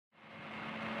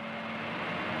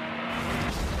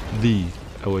The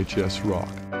LHS Rock.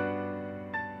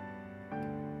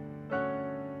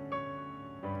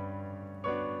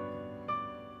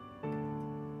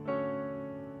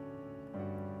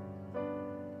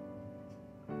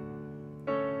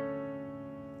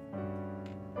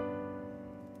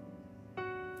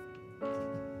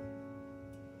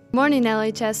 Morning,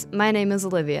 LHS. My name is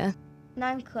Olivia. And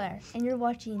I'm Claire, and you're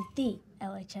watching The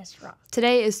LHS Rock.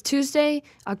 Today is Tuesday,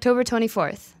 October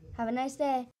 24th. Have a nice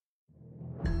day.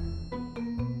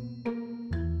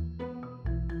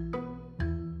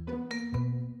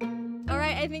 All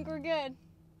right, I think we're good.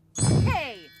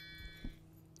 Hey,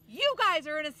 you guys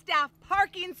are in a staff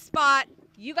parking spot.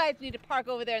 You guys need to park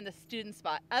over there in the student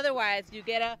spot. Otherwise, you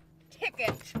get a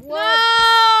ticket.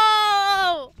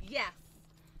 No! Yes.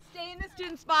 Stay in the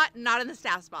student spot, not in the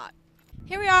staff spot.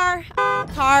 Here we are,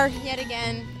 car yet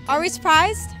again. Are we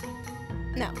surprised?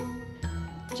 No.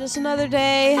 Just another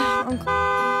day on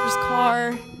Claire's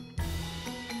car.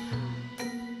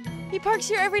 He parks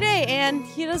here every day and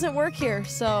he doesn't work here,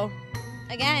 so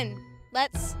again,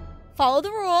 let's follow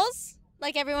the rules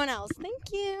like everyone else.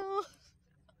 Thank you.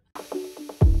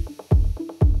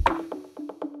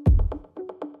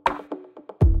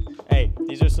 Hey,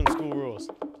 these are some school rules.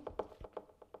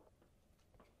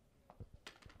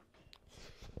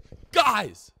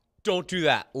 Guys, don't do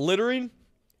that. Littering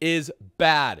is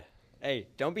bad. Hey,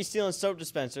 don't be stealing soap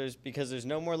dispensers because there's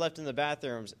no more left in the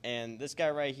bathrooms, and this guy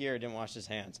right here didn't wash his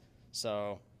hands.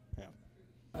 So, yeah.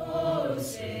 Please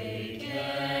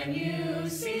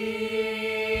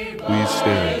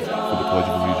stand for the Pledge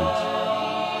of Allegiance.